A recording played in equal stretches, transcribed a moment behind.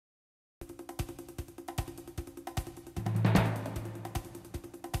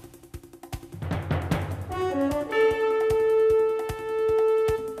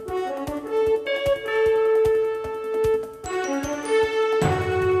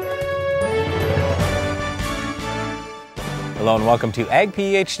Hello and welcome to Ag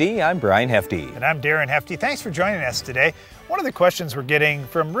PhD. I'm Brian Hefty. And I'm Darren Hefty. Thanks for joining us today. One of the questions we're getting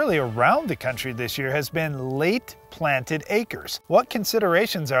from really around the country this year has been late planted acres. What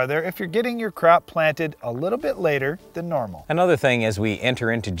considerations are there if you're getting your crop planted a little bit later than normal? Another thing as we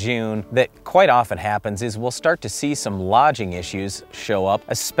enter into June that quite often happens is we'll start to see some lodging issues show up,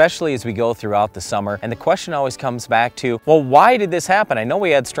 especially as we go throughout the summer. And the question always comes back to, well, why did this happen? I know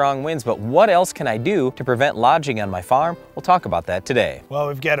we had strong winds, but what else can I do to prevent lodging on my farm? We'll talk about that today. Well,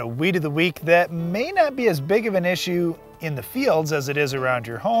 we've got a weed of the week that may not be as big of an issue in the fields as it is around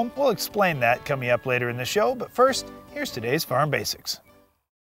your home. We'll explain that coming up later in the show, but first, here's today's Farm Basics.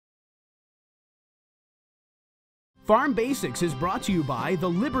 Farm Basics is brought to you by the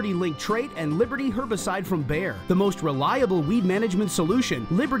Liberty Link trait and Liberty herbicide from Bayer. The most reliable weed management solution,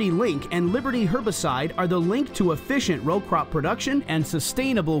 Liberty Link and Liberty herbicide are the link to efficient row crop production and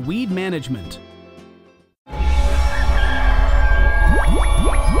sustainable weed management.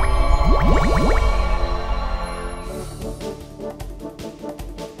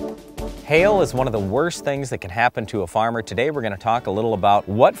 Hail is one of the worst things that can happen to a farmer. Today we're going to talk a little about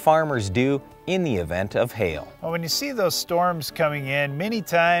what farmers do in the event of hail. Well, when you see those storms coming in, many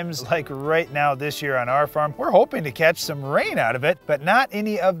times, like right now this year on our farm, we're hoping to catch some rain out of it, but not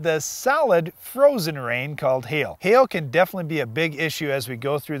any of the solid frozen rain called hail. Hail can definitely be a big issue as we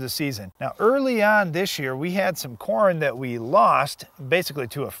go through the season. Now, early on this year, we had some corn that we lost basically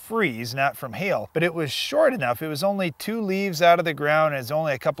to a freeze, not from hail, but it was short enough. It was only 2 leaves out of the ground and it's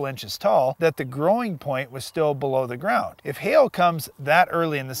only a couple inches tall that the growing point was still below the ground. If hail comes that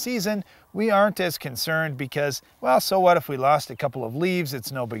early in the season, we aren't as concerned because, well, so what if we lost a couple of leaves?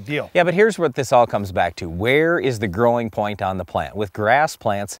 It's no big deal. Yeah, but here's what this all comes back to. Where is the growing point on the plant? With grass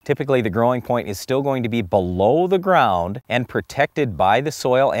plants, typically the growing point is still going to be below the ground and protected by the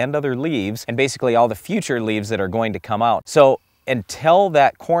soil and other leaves, and basically all the future leaves that are going to come out. So until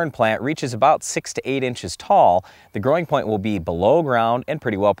that corn plant reaches about 6 to 8 inches tall, the growing point will be below ground and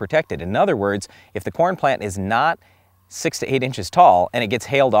pretty well protected. In other words, if the corn plant is not 6 to 8 inches tall and it gets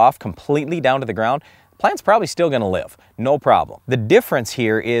hailed off completely down to the ground, the plant's probably still going to live, no problem. The difference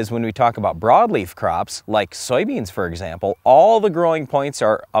here is when we talk about broadleaf crops, like soybeans for example, all the growing points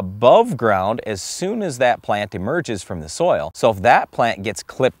are above ground as soon as that plant emerges from the soil. So if that plant gets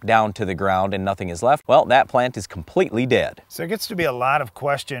clipped down to the ground and nothing is left, well, that plant is completely dead. So it gets to be a lot of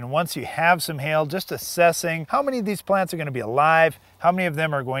question once you have some hail, just assessing how many of these plants are going to be alive, how many of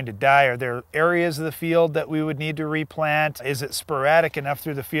them are going to die. Are there areas of the field that we would need to replant? Is it sporadic enough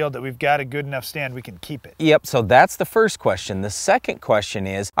through the field that we've got a good enough stand we can keep it? Yep, so that's the first question. The second question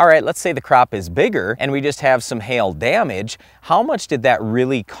is, all right, let's say the crop is bigger and we just have some hail damage. How much did that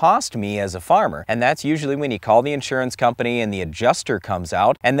really cost me as a farmer? And that's usually when you call the insurance company and the adjuster comes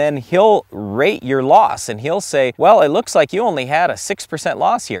out and then he'll rate your loss and he'll say, well, it looks like you only had a 6%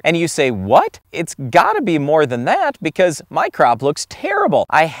 loss here. And you say, what? It's gotta be more than that because my crop looks terrible.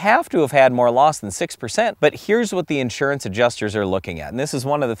 I have to have had more loss than 6%, but here's what the insurance adjusters are looking at. And this is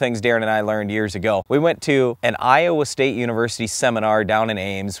one of the things Darren and I learned years ago. We went to an Iowa State University seminar down in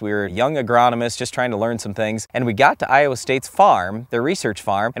Ames. We were young agronomists just trying to learn some things. And we got to Iowa State's farm, their research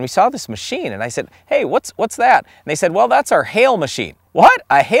farm, and we saw this machine. And I said, hey, what's that? And they said, well, that's our hail machine. What?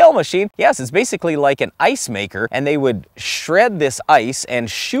 A hail machine? Yes, it's basically like an ice maker, and they would shred this ice and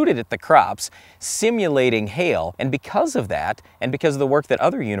shoot it at the crops, simulating hail. And because of that, and because of the work that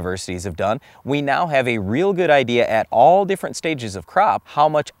other universities have done, we now have a real good idea at all different stages of crop how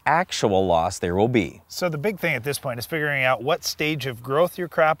much actual loss there will be. So the big thing at this point is figuring out what stage of growth your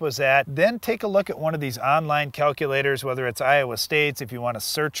crop was at. Then take a look at one of these online calculators, whether it's Iowa State's, if you want to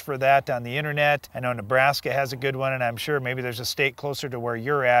search for that on the internet. I know Nebraska has a good one, and I'm sure maybe there's a state closer to where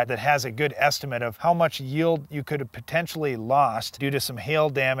you're at that has a good estimate of how much yield you could have potentially lost due to some hail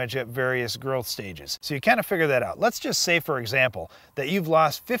damage at various growth stages. So you kind of figure that out. Let's just say, for example, that you've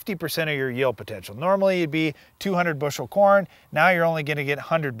lost 50% of your yield potential. Normally it'd be 200 bushel corn. Now you're only going to get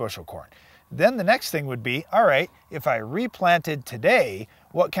 100 bushel corn. Then the next thing would be, all right, if I replanted today,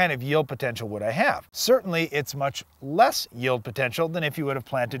 what kind of yield potential would I have? Certainly, it's much less yield potential than if you would have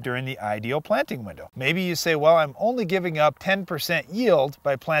planted during the ideal planting window. Maybe you say, well, I'm only giving up 10% yield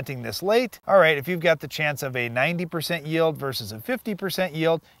by planting this late. All right, if you've got the chance of a 90% yield versus a 50%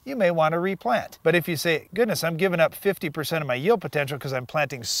 yield, you may want to replant. But if you say, goodness, I'm giving up 50% of my yield potential because I'm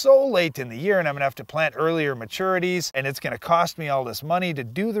planting so late in the year and I'm going to have to plant earlier maturities and it's going to cost me all this money to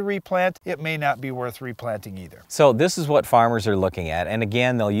do the replant, it may not be worth replanting either. So this is what farmers are looking at. And again,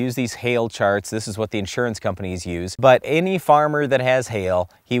 again, they'll use these hail charts. This is what the insurance companies use. But any farmer that has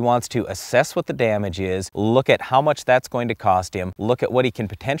hail, he wants to assess what the damage is, look at how much that's going to cost him, look at what he can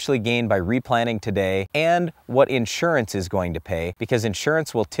potentially gain by replanting today, and what insurance is going to pay, because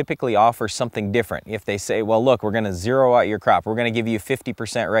insurance will typically offer something different. If they say, well, look, we're going to zero out your crop, we're going to give you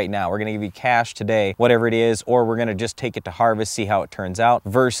 50% right now, we're going to give you cash today, whatever it is, or we're going to just take it to harvest, see how it turns out,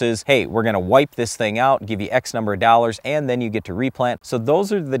 versus, hey, we're going to wipe this thing out, give you X number of dollars, and then you get to replant. So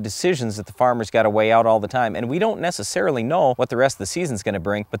those are the decisions that the farmer's got to weigh out all the time, and we don't necessarily know what the rest of the season's going to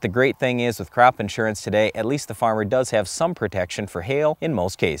bring, but the great thing is with crop insurance today, at least the farmer does have some protection for hail in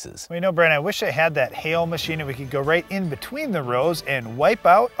most cases. Well, you know, Brent, I wish I had that hail machine and we could go right in between the rows and wipe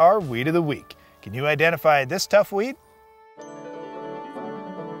out our weed of the week. Can you identify this tough weed?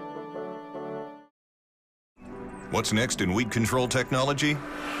 What's next in weed control technology?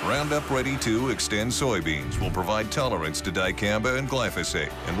 Roundup Ready 2 Xtend soybeans will provide tolerance to dicamba and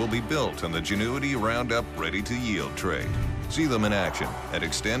glyphosate and will be built on the Genuity Roundup Ready to Yield trait. See them in action at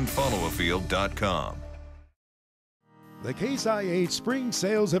extendfollowafield.com. The Case IH Spring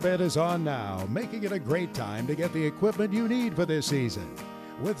Sales Event is on now, making it a great time to get the equipment you need for this season.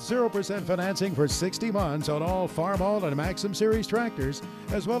 With 0% financing for 60 months on all Farmall and Maxim Series tractors,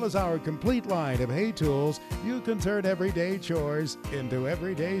 as well as our complete line of hay tools, you can turn everyday chores into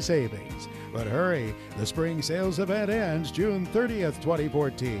everyday savings. But hurry, the Spring Sales Event ends June 30th,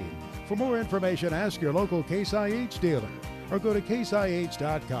 2014. For more information, ask your local Case IH dealer or go to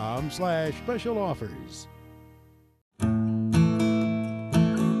caseih.com/special offers.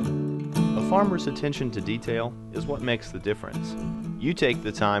 A farmer's attention to detail is what makes the difference. You take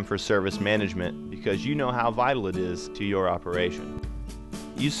the time for service management because you know how vital it is to your operation.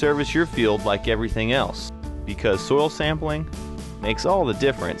 You service your field like everything else because soil sampling makes all the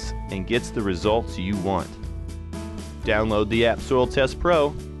difference and gets the results you want. Download the app Soil Test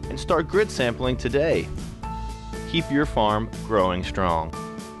Pro and start grid sampling today. Keep your farm growing strong.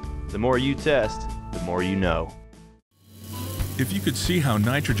 The more you test, the more you know. If you could see how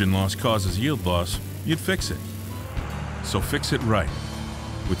nitrogen loss causes yield loss, you'd fix it. So fix it right,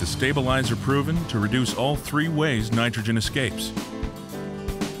 with the stabilizer proven to reduce all 3 ways nitrogen escapes.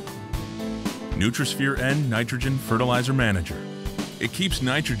 Nutrisphere N Nitrogen Fertilizer Manager. It keeps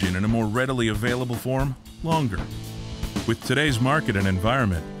nitrogen in a more readily available form longer. With today's market and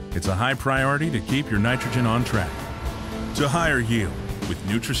environment, it's a high priority to keep your nitrogen on track. To higher yield with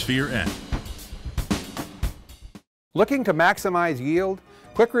Nutrisphere N. Looking to maximize yield?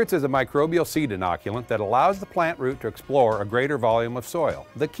 Quick Roots is a microbial seed inoculant that allows the plant root to explore a greater volume of soil,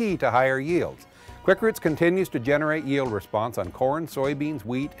 the key to higher yields. Quick Roots continues to generate yield response on corn, soybeans,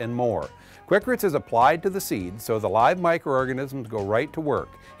 wheat, and more. Quick Roots is applied to the seeds so the live microorganisms go right to work,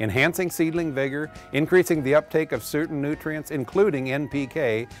 enhancing seedling vigor, increasing the uptake of certain nutrients, including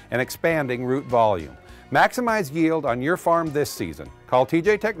NPK, and expanding root volume. Maximize yield on your farm this season. Call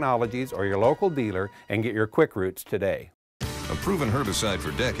TJ Technologies or your local dealer and get your Quick Roots today. A proven herbicide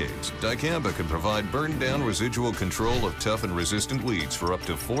for decades, dicamba can provide burn-down residual control of tough and resistant weeds for up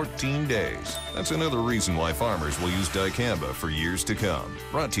to 14 days. That's another reason why farmers will use dicamba for years to come.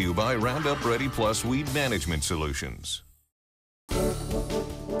 Brought to you by Roundup Ready Plus Weed Management Solutions.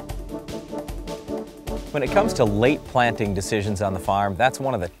 When it comes to late planting decisions on the farm, that's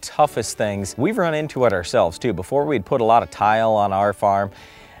one of the toughest things. We've run into it ourselves too. Before we'd put a lot of tile on our farm,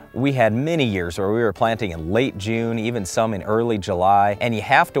 we had many years where we were planting in late June, even some in early July, and you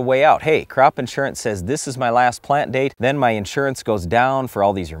have to weigh out, hey, crop insurance says this is my last plant date, then my insurance goes down for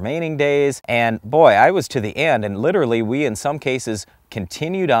all these remaining days, and boy, I was to the end, and literally we in some cases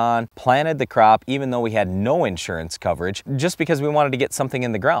continued on, planted the crop even though we had no insurance coverage, just because we wanted to get something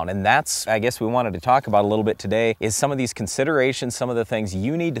in the ground. And that's, I guess, we wanted to talk about a little bit today, is some of these considerations, some of the things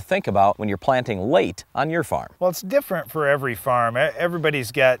you need to think about when you're planting late on your farm. Well, it's different for every farm. Everybody's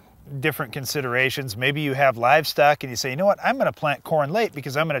got different considerations. Maybe you have livestock and you say, you know what, I'm going to plant corn late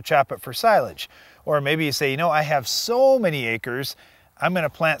because I'm going to chop it for silage. Or maybe you say, you know, I have so many acres, I'm going to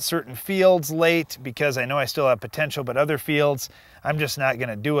plant certain fields late because I know I still have potential, but other fields, I'm just not going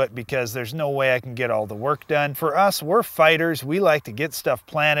to do it because there's no way I can get all the work done. For us, we're fighters. We like to get stuff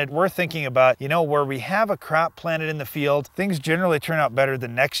planted. We're thinking about, you know, where we have a crop planted in the field, things generally turn out better the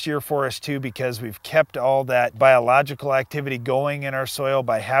next year for us too, because we've kept all that biological activity going in our soil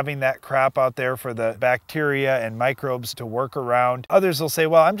by having that crop out there for the bacteria and microbes to work around. Others will say,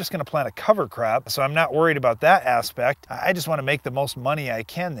 well, I'm just going to plant a cover crop, so I'm not worried about that aspect. I just want to make the most money I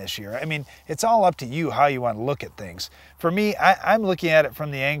can this year. I mean, it's all up to you how you want to look at things. For me, I'm looking at it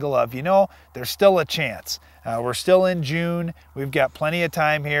from the angle of, you know, there's still a chance. We're still in June. We've got plenty of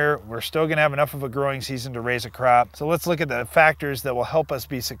time here. We're still going to have enough of a growing season to raise a crop. So let's look at the factors that will help us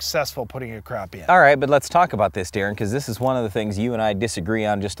be successful putting a crop in. All right, but let's talk about this, Darren, because this is one of the things you and I disagree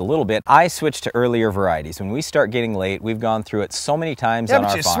on just a little bit. I switched to earlier varieties. When we start getting late, we've gone through it so many times on our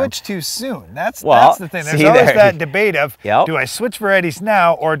farm. Yeah, but you switch too soon. That's the thing. There's see always there. that debate of, do I switch varieties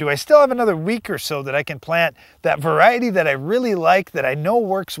now, or do I still have another week or so that I can plant that variety that I really like, that I know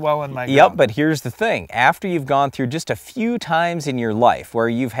works well in my ground? Yep, but here's the thing. After you've gone through just a few times in your life where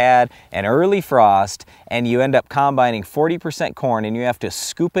you've had an early frost and you end up combining 40% corn and you have to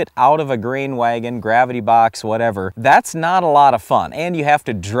scoop it out of a grain wagon, gravity box, whatever, that's not a lot of fun. And you have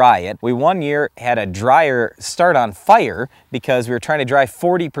to dry it. We one year had a dryer start on fire because we were trying to dry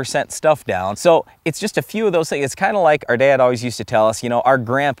 40% stuff down. So it's just a few of those things. It's kind of like our dad always used to tell us, you know, our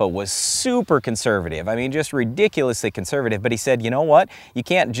grandpa was super conservative. I mean, just ridiculously conservative. But he said, you know what? You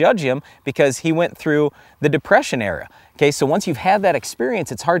can't judge him because he went through the Depression era. Okay, so once you've had that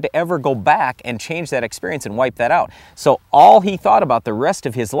experience, it's hard to ever go back and change that experience and wipe that out. So all he thought about the rest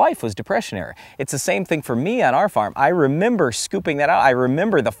of his life was Depression era. It's the same thing for me on our farm. I remember scooping that out. I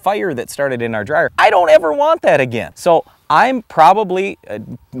remember the fire that started in our dryer. I don't ever want that again. So I'm probably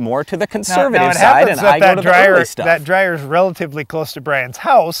more to the conservative side, and I go to the early stuff. That dryer is relatively close to Brian's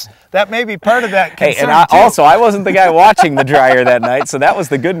house. That may be part of that concern, and also, I wasn't the guy watching the dryer that night, so that was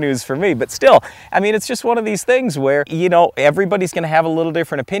the good news for me. But still, I mean, it's just one of these things where, you know, everybody's going to have a little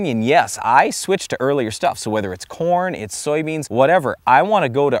different opinion. Yes, I switched to earlier stuff, so whether it's corn, it's soybeans, whatever, I want to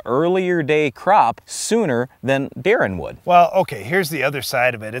go to earlier day crop sooner than Darren would. Well, okay, here's the other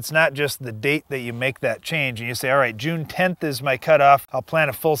side of it. It's not just the date that you make that change, and you say, all right, June 10th is my cutoff. I'll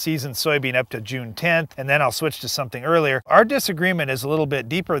plant a full season soybean up to June 10th, and then I'll switch to something earlier. Our disagreement is a little bit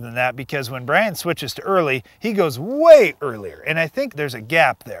deeper than that, because when Brian switches to early, he goes way earlier, and I think there's a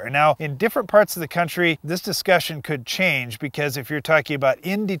gap there. Now, in different parts of the country, this discussion could change, because if you're talking about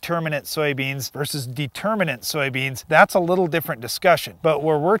indeterminate soybeans versus determinate soybeans, that's a little different discussion. But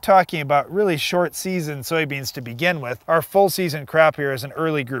where we're talking about really short season soybeans to begin with, our full season crop here is an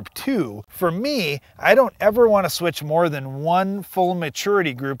early group 2. For me, I don't ever want to switch more than one full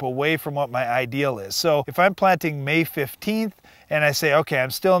maturity group away from what my ideal is. So if I'm planting May 15th and I say, okay,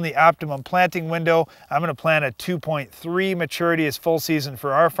 I'm still in the optimum planting window, I'm going to plant a 2.3 maturity as full season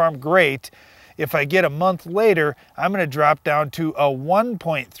for our farm, great. If I get a month later, I'm going to drop down to a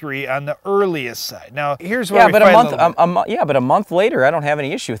 1.3 on the earliest side. Now, here's where but a month later, I don't have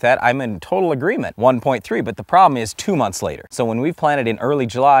any issue with that. I'm in total agreement, 1.3. But the problem is 2 months later. So when we've planted in early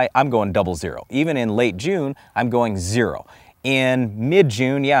July, I'm going 00. Even in late June, I'm going 0. In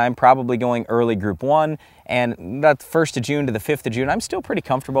mid-June, yeah, I'm probably going early group 1. And that 1st of June to the 5th of June, I'm still pretty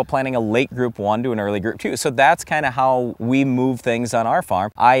comfortable planting a late group 1 to an early group 2. So that's kind of how we move things on our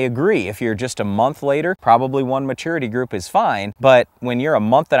farm. I agree, if you're just a month later, probably one maturity group is fine. But when you're a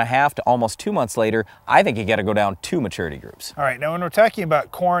month and a half to almost 2 months later, I think you got to go down 2 maturity groups. All right, now when we're talking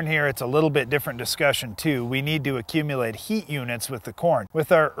about corn here, it's a little bit different discussion too. We need to accumulate heat units with the corn.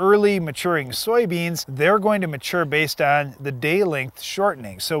 With our early maturing soybeans, they're going to mature based on the day length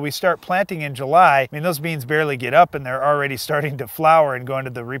shortening. So we start planting in July. I mean, those beans barely get up and they're already starting to flower and go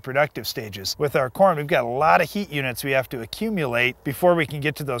into the reproductive stages. With our corn, we've got a lot of heat units we have to accumulate before we can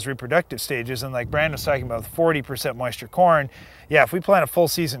get to those reproductive stages. And like Brian was talking about, 40% moisture corn, yeah, if we plant a full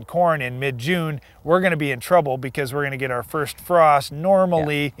season corn in mid-June, we're going to be in trouble because we're going to get our first frost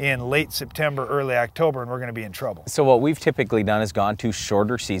normally in late September, early October, and we're going to be in trouble. So what we've typically done is gone to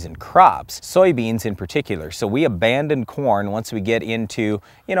shorter season crops, soybeans in particular. So we abandon corn once we get into,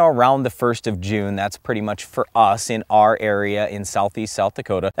 you know, around the 1st of June. That's pretty much for us in our area in southeast South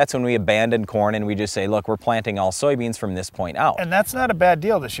Dakota. That's when we abandon corn and we just say, look, we're planting all soybeans from this point out. And that's not a bad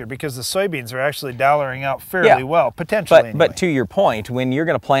deal this year because the soybeans are actually dollaring out fairly well, potentially anyway. But to your point, when you're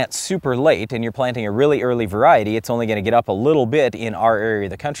going to plant super late and you're planting a really early variety, it's only going to get up a little bit in our area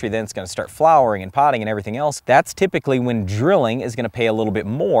of the country, then it's going to start flowering and potting and everything else. That's typically when drilling is going to pay a little bit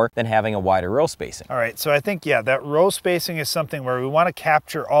more than having a wider row spacing. All right, so I think, yeah, that row spacing is something where we want to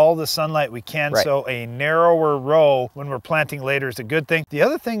capture all the sunlight we can, so a narrower row when we're planting later is a good thing. The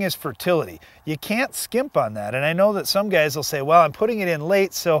other thing is fertility. You can't skimp on that, and I know that some guys will say, well, I'm putting it in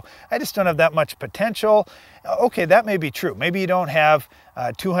late, so I just don't have that much potential. Okay, that may be true. Maybe you don't have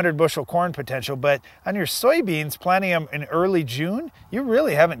 200 bushel corn potential, but on your soybeans, planting them in early June, you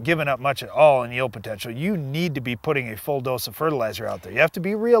really haven't given up much at all in yield potential. You need to be putting a full dose of fertilizer out there. You have to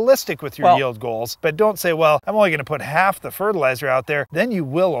be realistic with your yield goals, but don't say, well, I'm only going to put half the fertilizer out there. Then you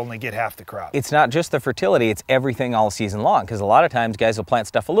will only get half the crop. It's not just the fertility, it's everything all season long, because a lot of times guys will plant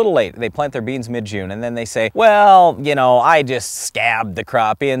stuff a little late. They plant their beans mid-June, and then they say, well, you know, I just scabbed the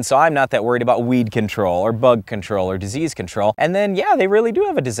crop in, so I'm not that worried about weed control or bug control or disease control. And then, yeah, they really do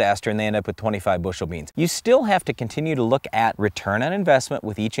have a disaster and they end up with 25 bushel beans. You still have to continue to look at return on investment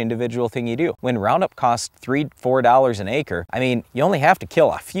with each individual thing you do. When Roundup costs $3, $4 an acre, I mean, you only have to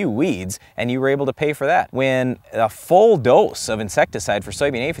kill a few weeds and you were able to pay for that. When a full dose of insecticide for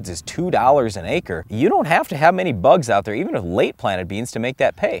soybean aphids is $2 an acre, you don't have to have many bugs out there, even with late planted beans, to make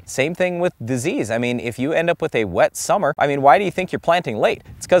that pay. Same thing with disease. I mean, if you end up with a wet summer, I mean, why do you think you're planting late?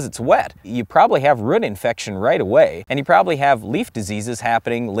 It's because it's wet. You probably have root infection right away, and you probably have leaf diseases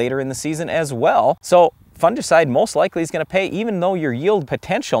happening later in the season as well. So fungicide most likely is going to pay, even though your yield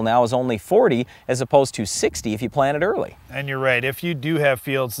potential now is only 40 as opposed to 60 if you plant it early. And you're right, if you do have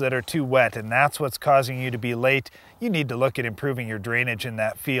fields that are too wet and that's what's causing you to be late, you need to look at improving your drainage in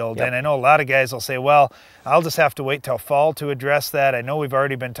that field. And I know a lot of guys will say, well, I'll just have to wait till fall to address that. I know we've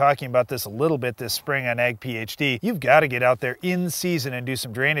already been talking about this a little bit this spring on Ag PhD. You've got to get out there in season and do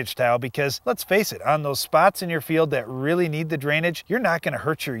some drainage tile, because let's face it, on those spots in your field that really need the drainage, you're not going to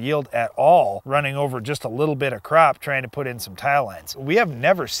hurt your yield at all running over just a little bit of crop trying to put in some tile lines. We have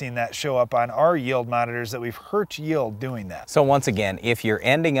never seen that show up on our yield monitors, that we've hurt yield doing that. So once again, if you're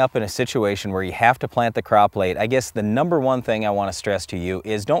ending up in a situation where you have to plant the crop late, I guess the number one thing I want to stress to you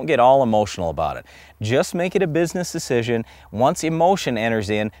is don't get all emotional about it. Just make it a business decision. Once emotion enters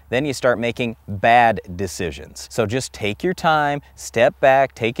in, then you start making bad decisions. So just take your time, step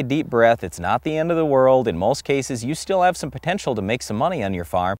back, take a deep breath. It's not the end of the world. In most cases, you still have some potential to make some money on your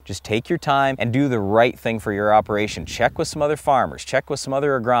farm. Just take your time and do the right thing for your operation. Check with some other farmers, check with some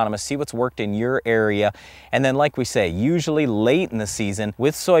other agronomists, see what's worked in your area. And then, like we say, usually late in the season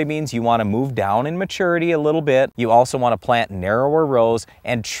with soybeans, you want to move down in maturity a little bit. You also want to plant narrower rows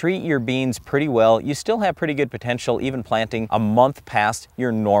and treat your beans pretty well. You still have pretty good potential even planting a month past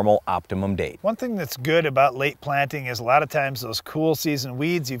your normal optimum date. One thing that's good about late planting is a lot of times those cool season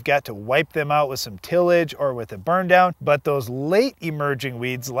weeds, you've got to wipe them out with some tillage or with a burn down, but those late emerging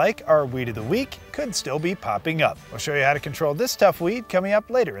weeds like our weed of the week could still be popping up. We'll show you how to control this tough weed coming up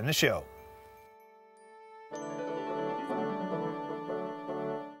later in the show.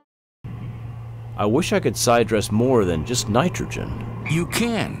 I wish I could side dress more than just nitrogen. You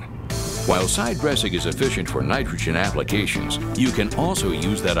can. While side dressing is efficient for nitrogen applications, you can also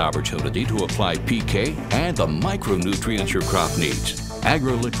use that opportunity to apply PK and the micronutrients your crop needs.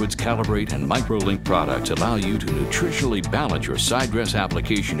 AgroLiquid's Calibrate and MicroLink products allow you to nutritionally balance your side dress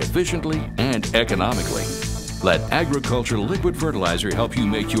application efficiently and economically. Let Agriculture Liquid Fertilizer help you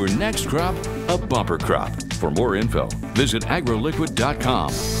make your next crop a bumper crop. For more info, visit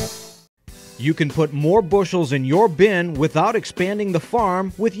agroliquid.com. You can put more bushels in your bin without expanding the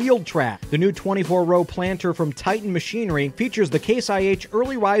farm with YieldTrack. The new 24-row planter from Titan Machinery features the Case IH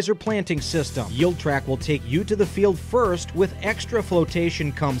Early Riser planting system. YieldTrack will take you to the field first with extra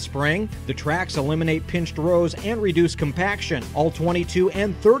flotation come spring. The tracks eliminate pinched rows and reduce compaction. All 22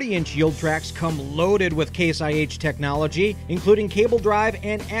 and 30-inch YieldTracks come loaded with Case IH technology, including cable drive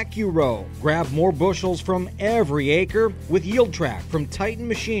and AccuRow. Grab more bushels from every acre with YieldTrack from Titan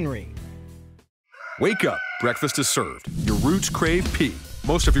Machinery. Wake up, breakfast is served. Your roots crave P.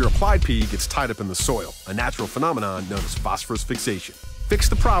 Most of your applied P gets tied up in the soil, a natural phenomenon known as phosphorus fixation. Fix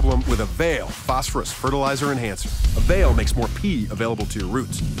the problem with Avail Phosphorus Fertilizer Enhancer. Avail makes more P available to your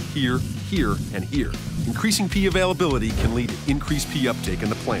roots, here, here, and here. Increasing P availability can lead to increased P uptake in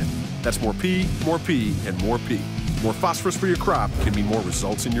the plant. That's more P, and more P. More phosphorus for your crop can mean more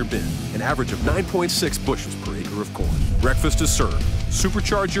results in your bin. An average of 9.6 bushels per acre of corn. Breakfast is served.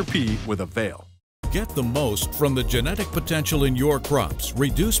 Supercharge your P with Avail. Get the most from the genetic potential in your crops,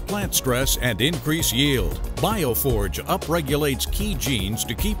 reduce plant stress, and increase yield. BioForge upregulates key genes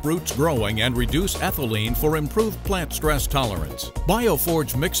to keep roots growing and reduce ethylene for improved plant stress tolerance.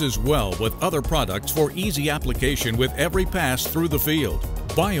 BioForge mixes well with other products for easy application with every pass through the field.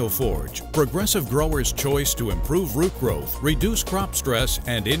 BioForge, progressive growers' choice to improve root growth, reduce crop stress,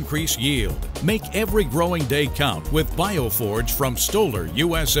 and increase yield. Make every growing day count with BioForge from Stoller,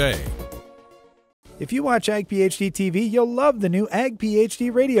 USA. If you watch Ag PhD TV, you'll love the new Ag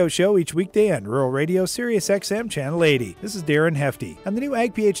PhD radio show each weekday on Rural Radio Sirius XM Channel 80. This is Darren Hefty. On the new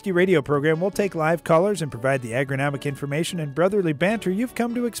Ag PhD radio program, we'll take live callers and provide the agronomic information and brotherly banter you've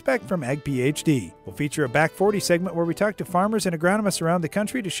come to expect from Ag PhD. We'll feature a Back 40 segment where we talk to farmers and agronomists around the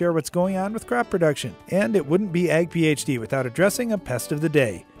country to share what's going on with crop production. And it wouldn't be Ag PhD without addressing a pest of the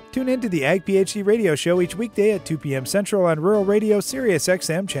day. Tune in to the Ag PhD radio show each weekday at 2 p.m. Central on Rural Radio Sirius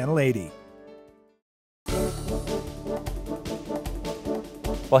XM Channel 80.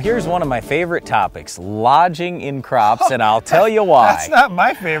 Well, here's one of my favorite topics, lodging in crops, and I'll tell you why. That's not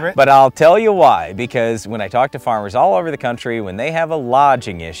my favorite. But I'll tell you why, because when I talk to farmers all over the country, when they have a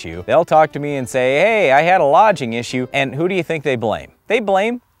lodging issue, they'll talk to me and say, hey, I had a lodging issue, and who do you think they blame? They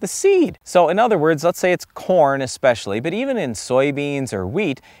blame the seed. So in other words, let's say it's corn especially, but even in soybeans or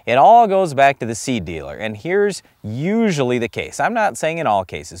wheat, it all goes back to the seed dealer. And here's usually the case. I'm not saying in all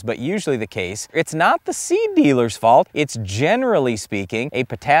cases, but usually the case. It's not the seed dealer's fault. It's generally speaking a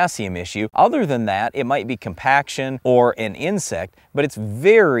potassium issue. Other than that, it might be compaction or an insect, but it's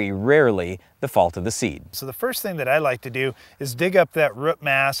very rarely the fault of the seed. So the first thing that I like to do is dig up that root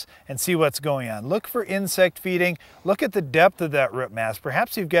mass and see what's going on. Look for insect feeding. Look at the depth of that root mass.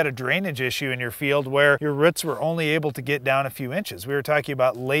 Perhaps you've got a drainage issue in your field where your roots were only able to get down a few inches. We were talking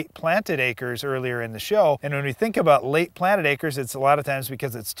about late planted acres earlier in the show, and when we think about late planted acres, it's a lot of times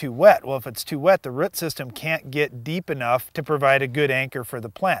because it's too wet. Well, if it's too wet, the root system can't get deep enough to provide a good anchor for the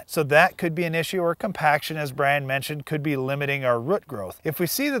plant. So that could be an issue, or compaction, as Brian mentioned, could be limiting our root growth. If we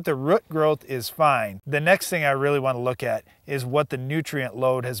see that the root growth is fine, the next thing I really want to look at is what the nutrient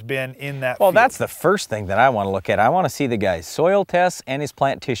load has been in that field. That's the first thing that I want to look at. I want to see the guy's soil tests and his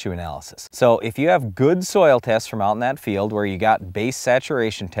plant tissue analysis. So if you have good soil tests from out in that field where you got base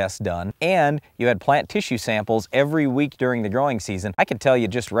saturation tests done and you had plant tissue samples every week during the growing season, I can tell you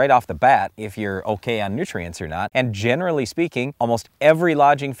just right off the bat if you're okay on nutrients or not. And generally speaking, almost every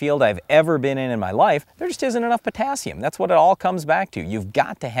lodging field I've ever been in my life, there just isn't enough potassium. That's what it all comes back to. You've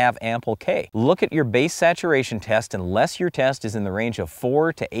got to have ample K. Look at your base saturation test. Unless your test is in the range of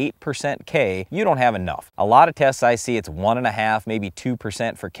 4 to 8% K, you don't have enough. A lot of tests I see, it's 1.5%, maybe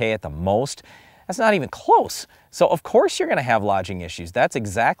 2% for K at the most. That's not even close. So of course you're going to have lodging issues. That's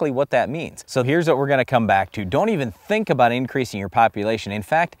exactly what that means. So here's what we're going to come back to. Don't even think about increasing your population. In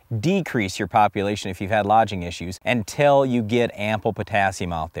fact, decrease your population if you've had lodging issues until you get ample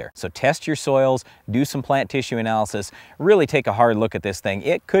potassium out there. So test your soils, do some plant tissue analysis, really take a hard look at this thing.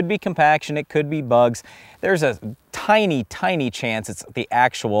 It could be compaction, it could be bugs. There's a tiny, tiny chance it's the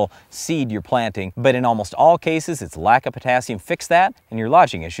actual seed you're planting, but in almost all cases, it's lack of potassium. Fix that and your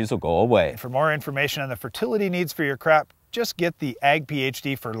lodging issues will go away. For more information on the fertility needs for your crop, just get the Ag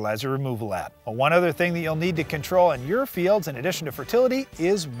PhD Fertilizer Removal app. Well, one other thing that you'll need to control in your fields in addition to fertility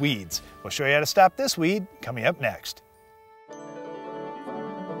is weeds. We'll show you how to stop this weed coming up next.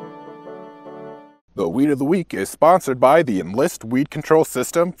 The Weed of the Week is sponsored by the Enlist Weed Control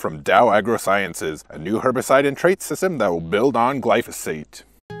System from Dow AgroSciences, a new herbicide and trait system that will build on glyphosate.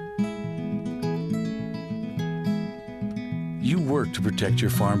 You work to protect your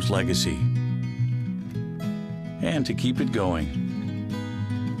farm's legacy and to keep it going.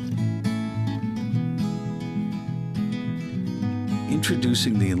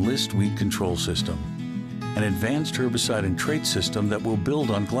 Introducing the Enlist Weed Control System, an advanced herbicide and trait system that will build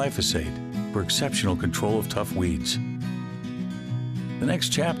on glyphosate for exceptional control of tough weeds. The next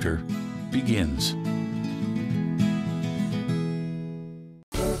chapter begins.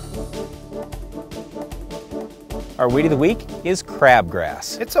 Our weed of the week is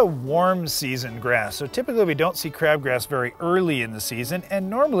crabgrass. It's a warm season grass, so typically we don't see crabgrass very early in the season, and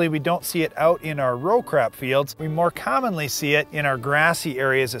normally we don't see it out in our row crop fields. We more commonly see it in our grassy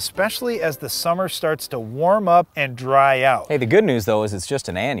areas, especially as the summer starts to warm up and dry out. Hey, the good news though is it's just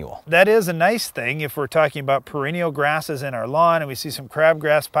an annual. That is a nice thing. If we're talking about perennial grasses in our lawn and we see some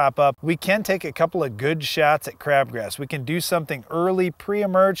crabgrass pop up, we can take a couple of good shots at crabgrass. We can do something early,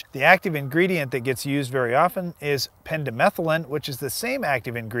 pre-emerge. The active ingredient that gets used very often is pendimethalin, which is the same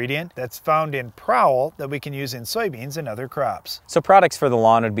active ingredient that's found in prowl that we can use in soybeans and other crops. So products for the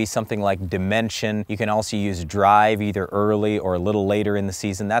lawn would be something like Dimension. You can also use Drive either early or a little later in the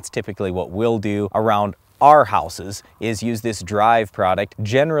season. That's typically what we'll do around our houses is use this Drive product.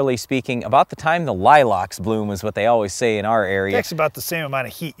 Generally speaking, about the time the lilacs bloom is what they always say in our area. It takes about the same amount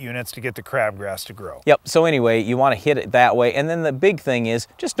of heat units to get the crabgrass to grow. Yep, so anyway, you want to hit it that way, and then the big thing is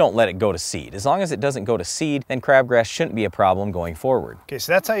just don't let it go to seed. As long as it doesn't go to seed, then crabgrass shouldn't be a problem going forward. Okay,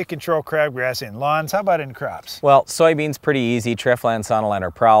 so that's how you control crabgrass in lawns. How about in crops? Well, soybeans pretty easy. Trifflan, sonalan,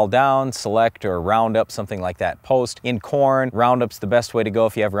 or prowl down, select or Roundup, something like that, post. In corn, Roundup's the best way to go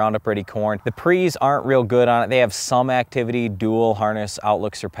if you have Roundup ready corn. The pre's aren't real good on it. They have some activity, dual, harness,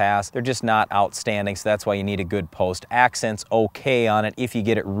 outlook, surpass. They're just not outstanding, so that's why you need a good post. Accent's okay on it if you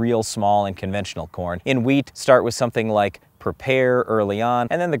get it real small in conventional corn. In wheat, start with something like Prepare early on,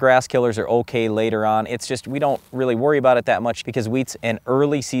 and then the grass killers are okay later on. It's just we don't really worry about it that much because wheat's an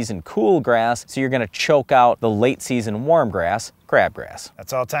early season cool grass, so you're going to choke out the late season warm grass, crabgrass.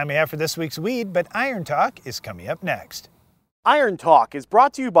 That's all the time we have for this week's weed, but Iron Talk is coming up next. Iron Talk is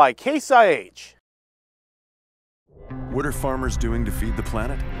brought to you by Case IH. What are farmers doing to feed the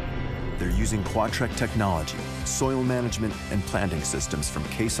planet? They're using Quadtrek technology, soil management, and planting systems from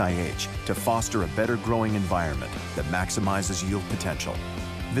Case IH to foster a better growing environment that maximizes yield potential.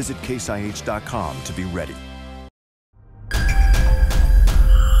 Visit caseih.com to be ready.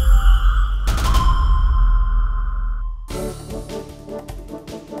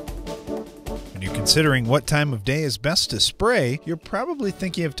 When you're considering what time of day is best to spray, you're probably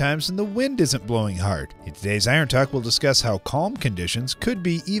thinking of times when the wind isn't blowing hard. In today's Iron Talk, we'll discuss how calm conditions could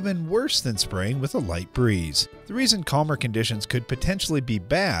be even worse than spraying with a light breeze. The reason calmer conditions could potentially be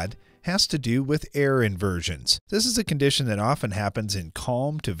bad has to do with air inversions. This is a condition that often happens in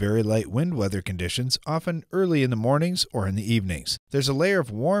calm to very light wind weather conditions, often early in the mornings or in the evenings. There's a layer of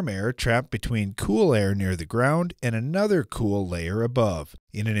warm air trapped between cool air near the ground and another cool layer above.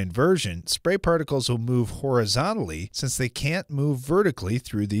 In an inversion, spray particles will move horizontally since they can't move vertically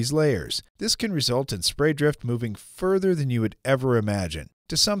through these layers. This can result in spray drift moving further than you would ever imagine.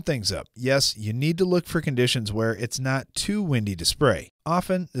 To sum things up, yes, you need to look for conditions where it's not too windy to spray.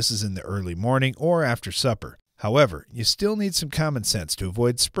 Often, this is in the early morning or after supper. However, you still need some common sense to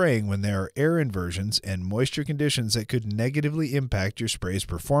avoid spraying when there are air inversions and moisture conditions that could negatively impact your spray's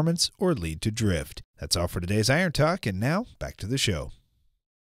performance or lead to drift. That's all for today's Iron Talk, and now, back to the show.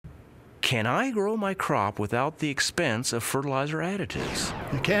 Can I grow my crop without the expense of fertilizer additives?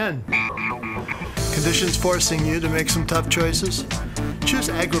 You can. Conditions forcing you to make some tough choices? Choose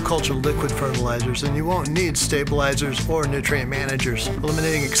agricultural liquid fertilizers and you won't need stabilizers or nutrient managers,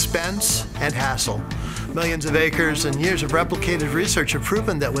 eliminating expense and hassle. Millions of acres and years of replicated research have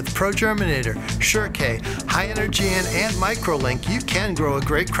proven that with ProGerminator, SureK, High Energy and MicroLink, you can grow a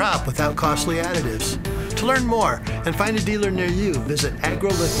great crop without costly additives. To learn more and find a dealer near you, visit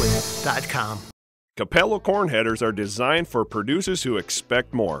agroliquid.com. Capello corn headers are designed for producers who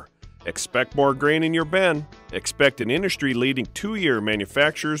expect more. Expect more grain in your bin. Expect an industry-leading 2-year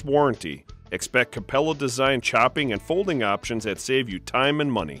manufacturer's warranty. Expect Capello-designed chopping and folding options that save you time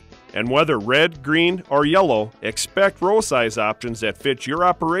and money. And whether red, green, or yellow, expect row size options that fit your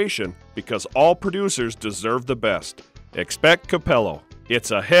operation because all producers deserve the best. Expect Capello. It's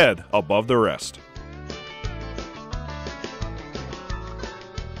a head above the rest.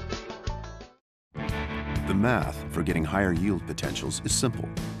 The math for getting higher yield potentials is simple.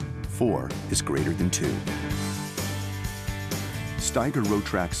 4 is greater than 2. Steiger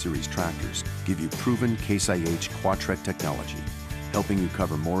Rowtrack Series tractors give you proven Case IH Quadtrek technology, helping you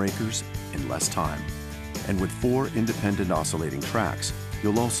cover more acres in less time. And with 4 independent oscillating tracks,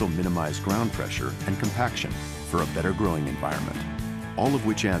 you'll also minimize ground pressure and compaction for a better growing environment, all of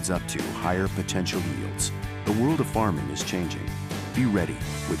which adds up to higher potential yields. The world of farming is changing. Be ready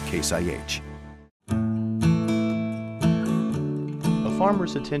with Case IH. A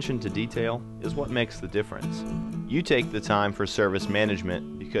farmer's attention to detail is what makes the difference. You take the time for service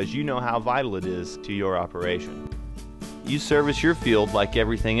management because you know how vital it is to your operation. You service your field like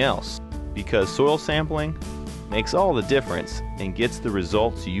everything else because soil sampling makes all the difference and gets the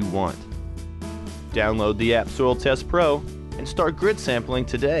results you want. Download the app Soil Test Pro and start grid sampling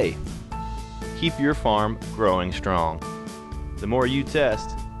today. Keep your farm growing strong. The more you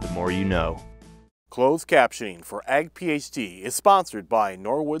test, the more you know. Closed captioning for Ag PhD is sponsored by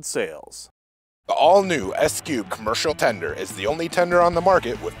Norwood Sales. The all-new S-Cube commercial tender is the only tender on the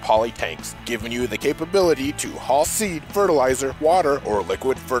market with poly tanks, giving you the capability to haul seed, fertilizer, water, or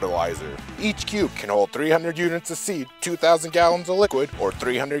liquid fertilizer. Each cube can hold 300 units of seed, 2,000 gallons of liquid, or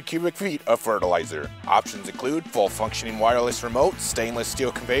 300 cubic feet of fertilizer. Options include full functioning wireless remote, stainless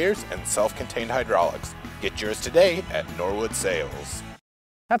steel conveyors, and self-contained hydraulics. Get yours today at Norwood Sales.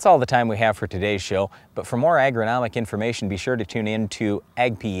 That's all the time we have for today's show, but for more agronomic information, be sure to tune in to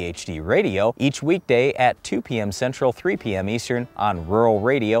Ag PhD Radio each weekday at 2 p.m. Central, 3 p.m. Eastern on Rural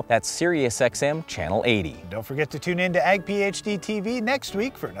Radio. That's Sirius XM Channel 80. Don't forget to tune in to Ag PhD TV next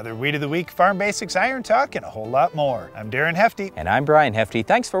week for another Weed of the Week, Farm Basics, Iron Talk, and a whole lot more. I'm Darren Hefty. And I'm Brian Hefty.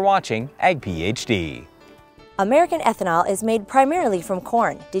 Thanks for watching Ag PhD. American ethanol is made primarily from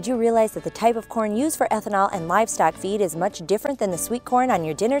corn. Did you realize that the type of corn used for ethanol and livestock feed is much different than the sweet corn on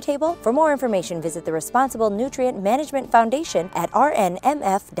your dinner table? For more information, visit the Responsible Nutrient Management Foundation at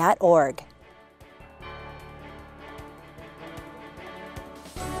rnmf.org.